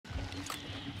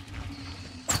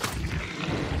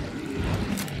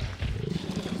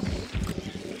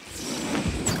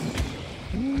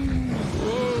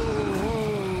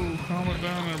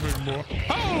boy.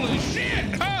 Holy shit!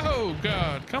 Oh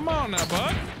God! Come on now,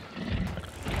 bud.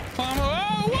 Climb up.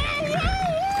 Oh, whoa, whoa,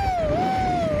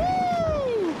 whoa,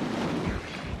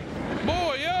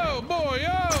 whoa! Boy, yo!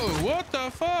 What the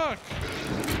fuck?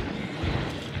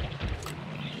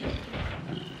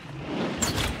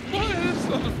 What? This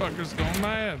motherfucker's going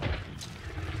mad.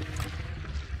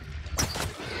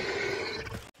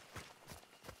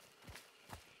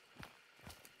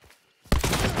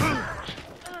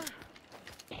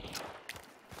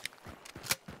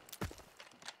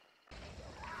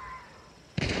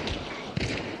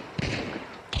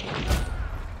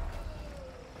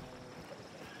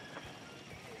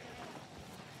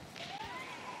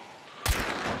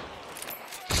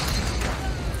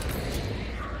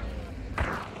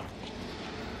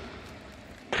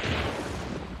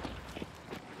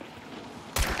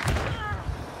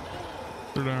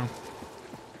 They're down.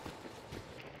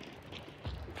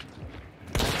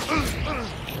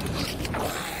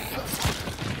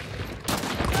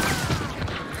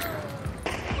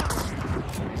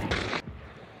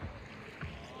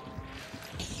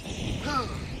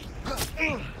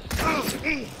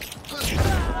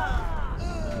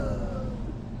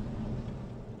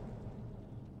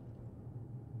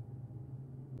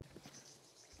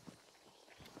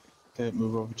 Didn't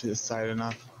move over to the side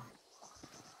enough.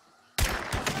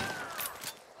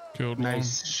 Killed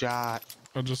Nice one. shot.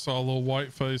 I just saw a little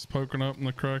white face poking up in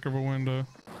the crack of a window.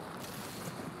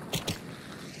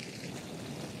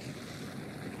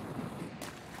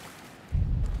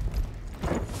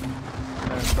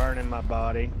 It's burning my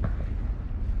body.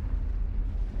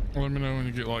 Let me know when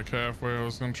you get like halfway. I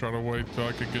was gonna try to wait till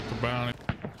I could get the bounty.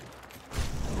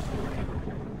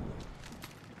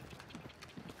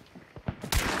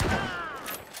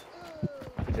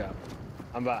 Good job.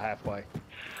 I'm about halfway.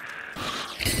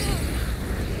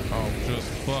 Oh, just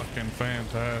fucking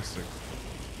fantastic.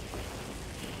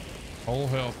 Whole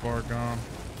health bar gone.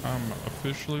 I'm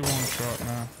officially one shot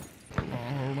now. Oh,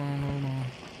 hold on.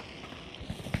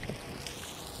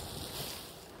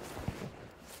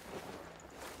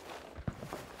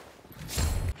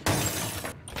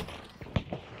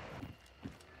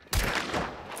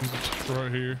 He's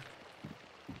right here.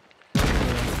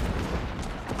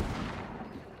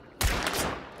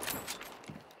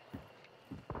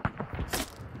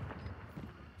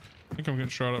 I think I'm getting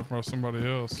shot at by somebody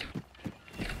else.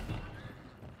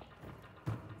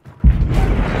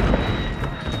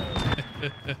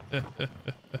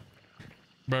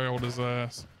 Barreled his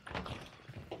ass.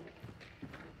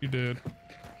 You did.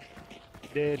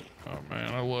 Did. Oh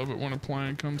man, I love it when a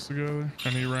plan comes together.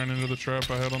 And he ran into the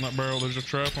trap I had on that barrel. There's a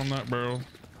trap on that barrel.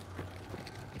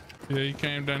 Yeah, he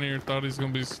came down here and thought he's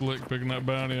gonna be slick picking that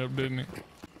bounty up, didn't he?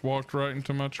 Walked right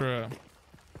into my trap.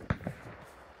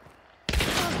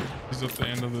 He's at the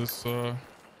end of this, I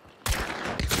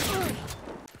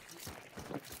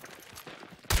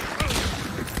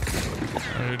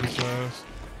hate his ass.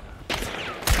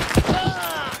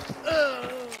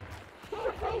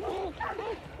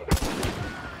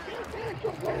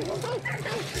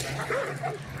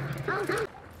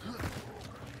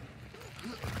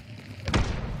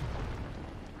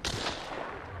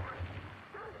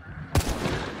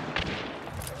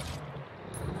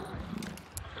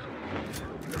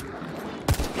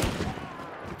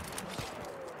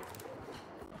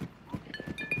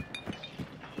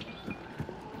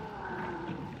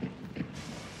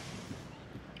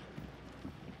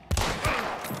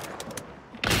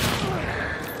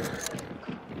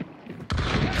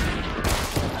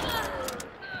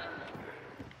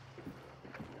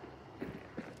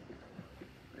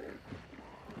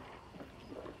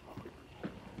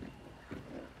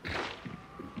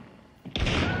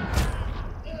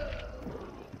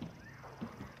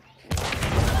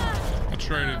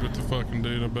 Traded with the fucking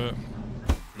dude, I bet.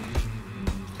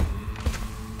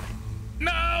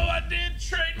 No, I did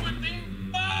trade with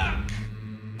him. Fuck!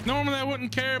 Normally I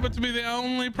wouldn't care, but to be the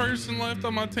only person left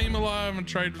on my team alive and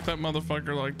trade with that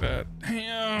motherfucker like that.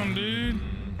 Damn, dude.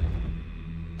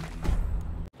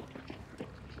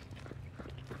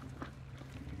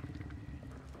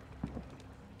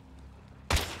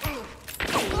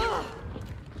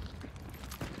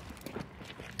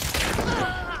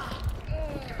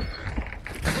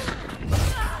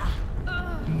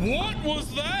 What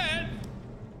was that?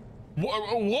 What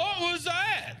was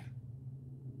that?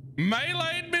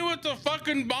 Meleeed me with the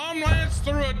fucking bomb lance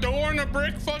through a door in a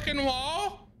brick fucking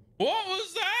wall? What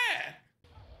was that?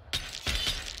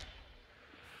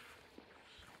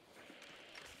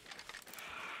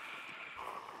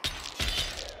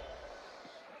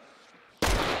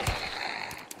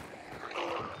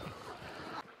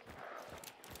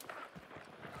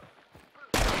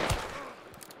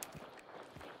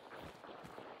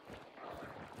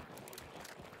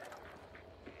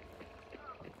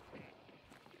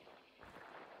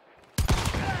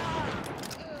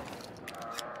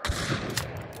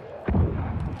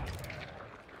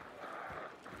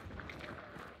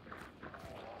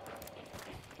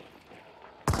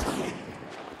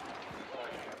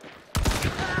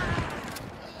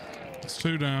 It's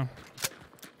 2 down.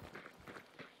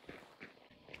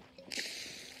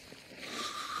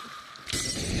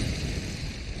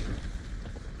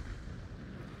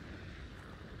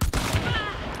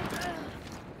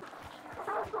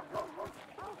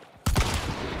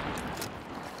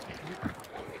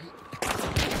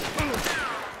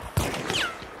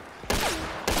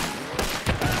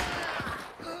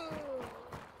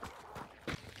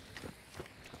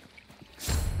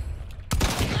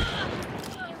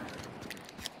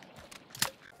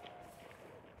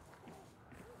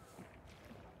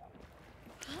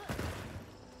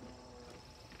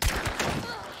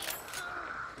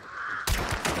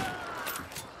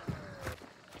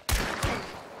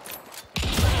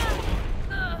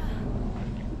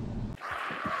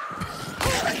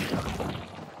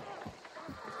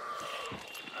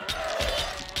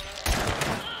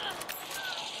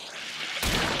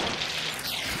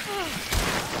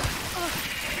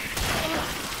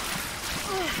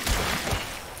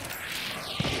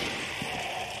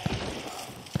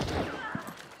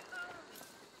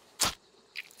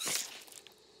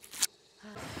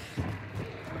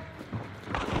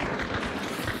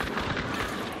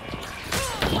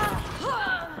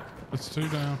 It's 2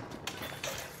 down.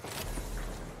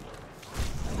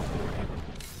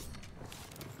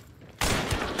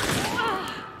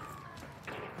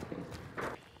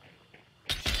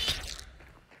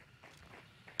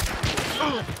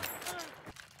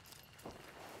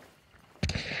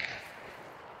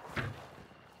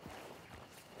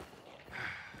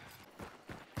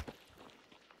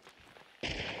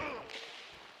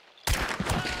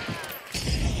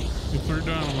 You're 3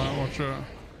 dynamite, watch out.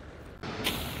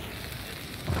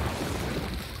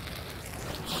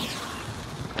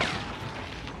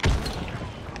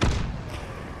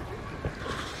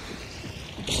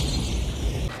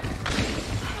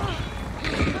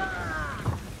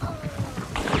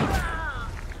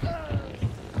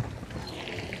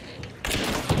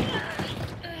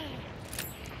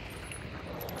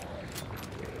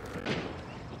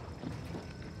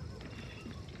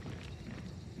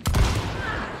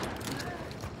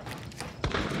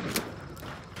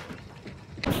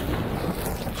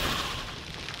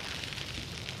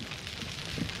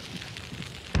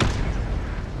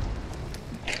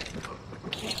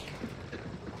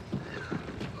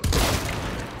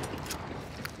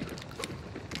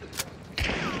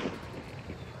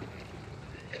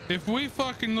 If we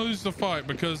fucking lose the fight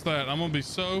because of that, I'm gonna be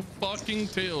so fucking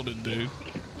tilted, dude.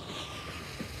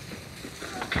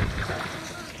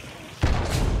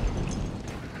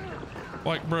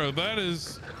 Like, bro, that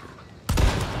is...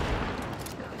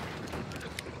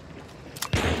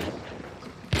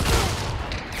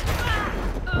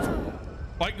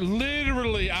 Like,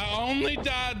 literally, I only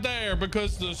died there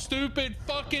because the stupid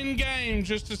fucking game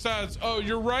just decides, oh,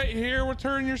 you're right here with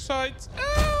her in your sights?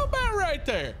 Oh, about right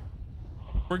there.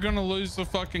 We're gonna lose the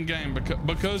fucking game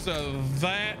because of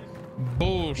that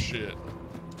bullshit.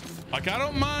 Like, I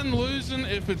don't mind losing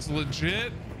if it's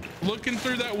legit. Looking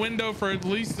through that window for at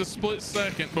least a split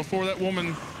second before that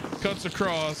woman cuts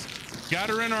across. Got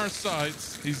her in our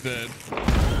sights. He's dead.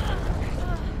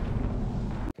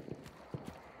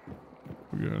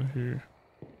 We got here.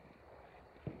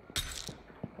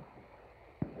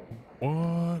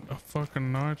 What? A fucking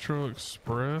Nitro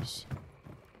Express?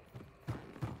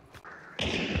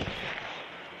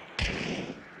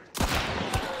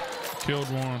 Killed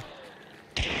one.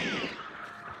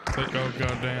 Oh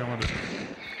goddamn!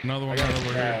 Another one right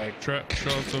over here. Trap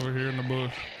shots over here in the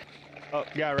bush. Oh,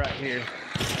 guy right here.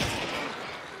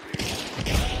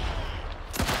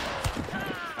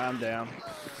 I'm down.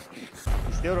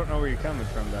 You still don't know where you're coming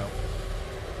from, though.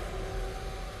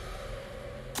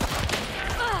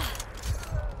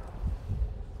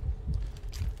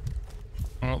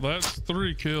 Well, that's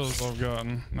 3 kills I've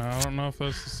gotten. Now, I don't know if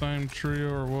that's the same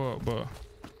trio or what, but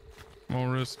I'm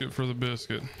gonna risk it for the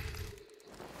biscuit.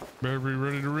 Better be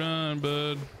ready to run,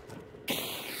 bud.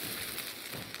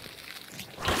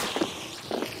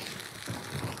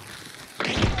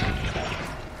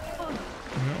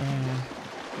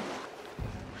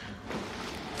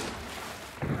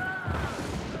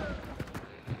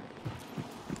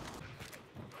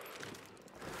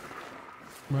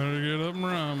 Better get up and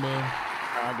run, bud.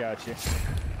 I got you.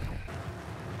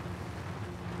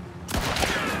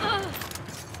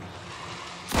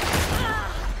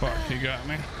 Fuck, he got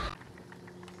me.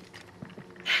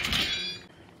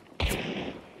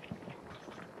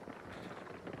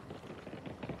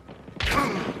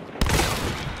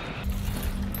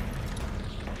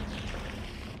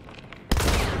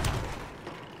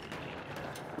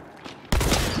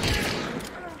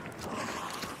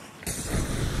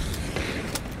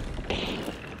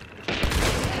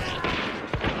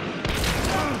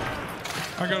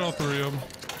 got all three of them.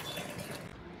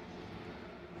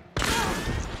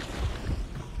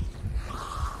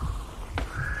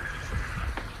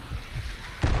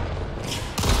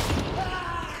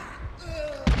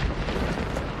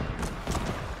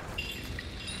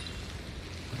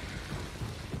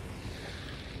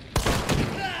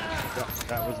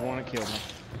 That was one that killed me.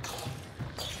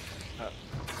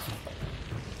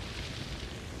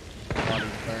 Body's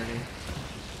burning.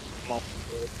 Come on.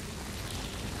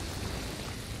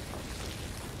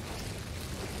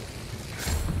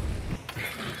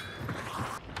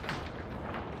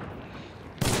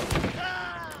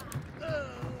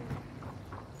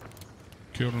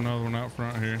 Killed another one out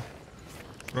front here.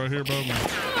 Right here above me.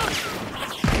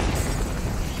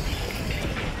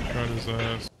 Got his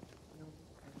ass.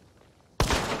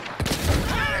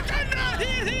 How did I not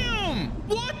hit him?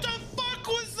 What the fuck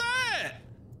was that?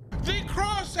 The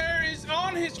crosshair is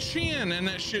on his chin and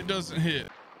that shit doesn't hit.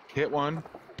 Hit one.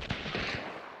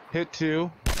 Hit two.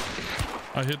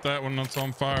 I hit that one that's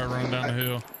on fire running down the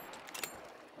hill.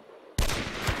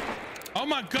 Oh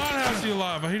my God, how's he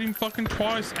alive? I hit him fucking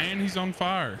twice and he's on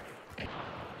fire.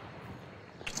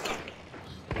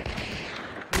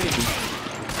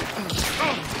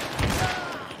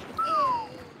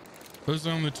 Those are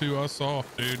the only two I saw,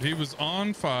 dude. He was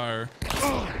on fire.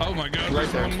 Oh my God,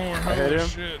 there's one more. Holy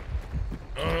shit.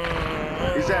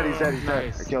 He's dead.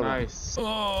 Nice, I killed him. nice.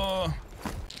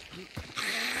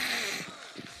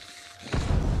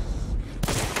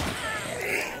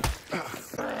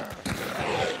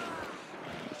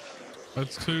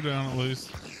 That's two down at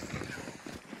least.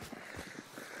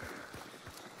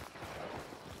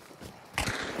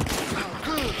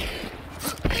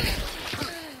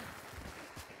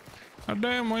 Oh,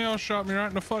 damn, well, y'all shot me right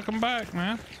in the fucking back,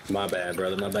 man. My bad,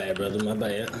 brother. My bad, brother. My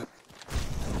bad.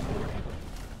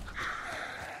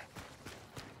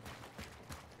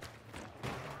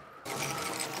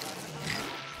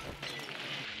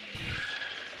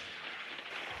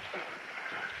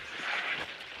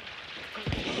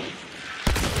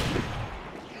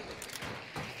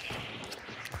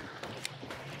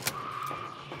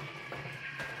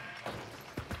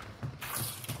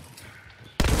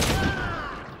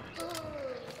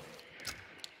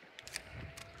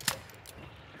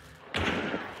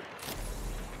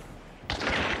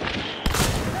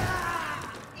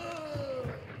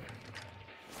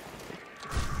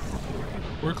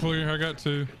 We're clear. I got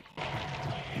two.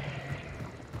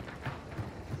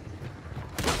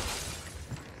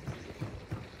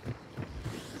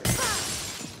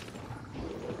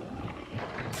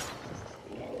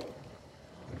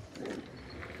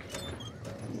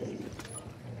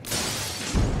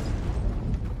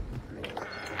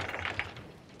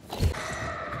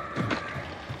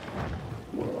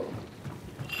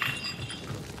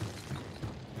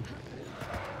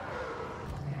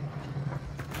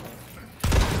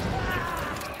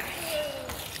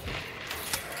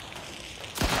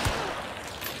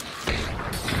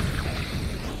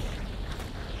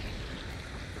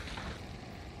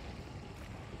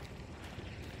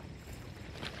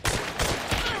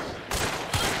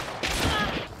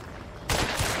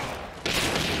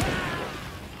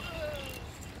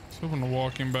 Hoping to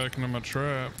walk him back into my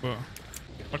trap, but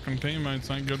fucking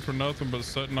teammates ain't good for nothing but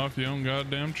setting off your own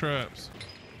goddamn traps.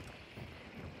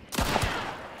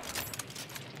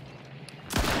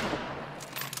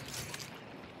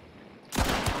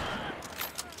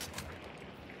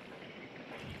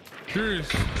 Curious.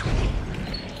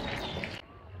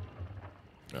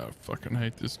 I fucking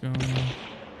hate this gun.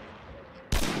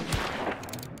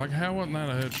 Like, how wasn't that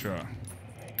a headshot?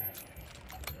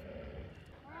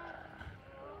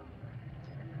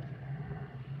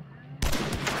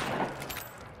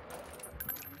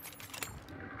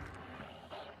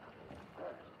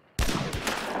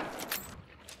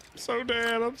 So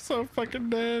dead. I'm so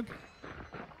fucking dead.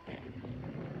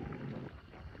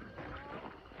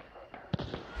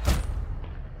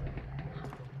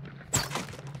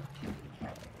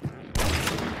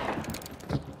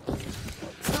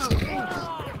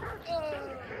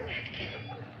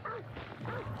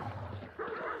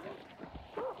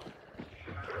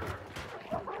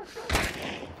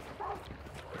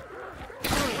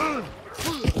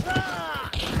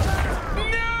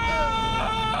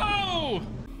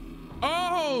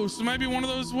 So maybe one of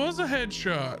those was a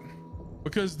headshot,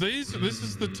 because this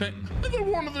is the team.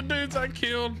 One of the dudes I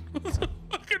killed was a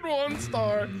fucking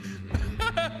 1-star.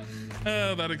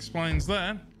 That explains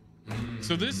that.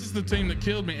 So this is the team that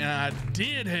killed me, and I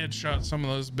did headshot some of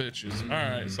those bitches.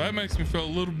 All right, so that makes me feel a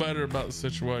little better about the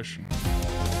situation.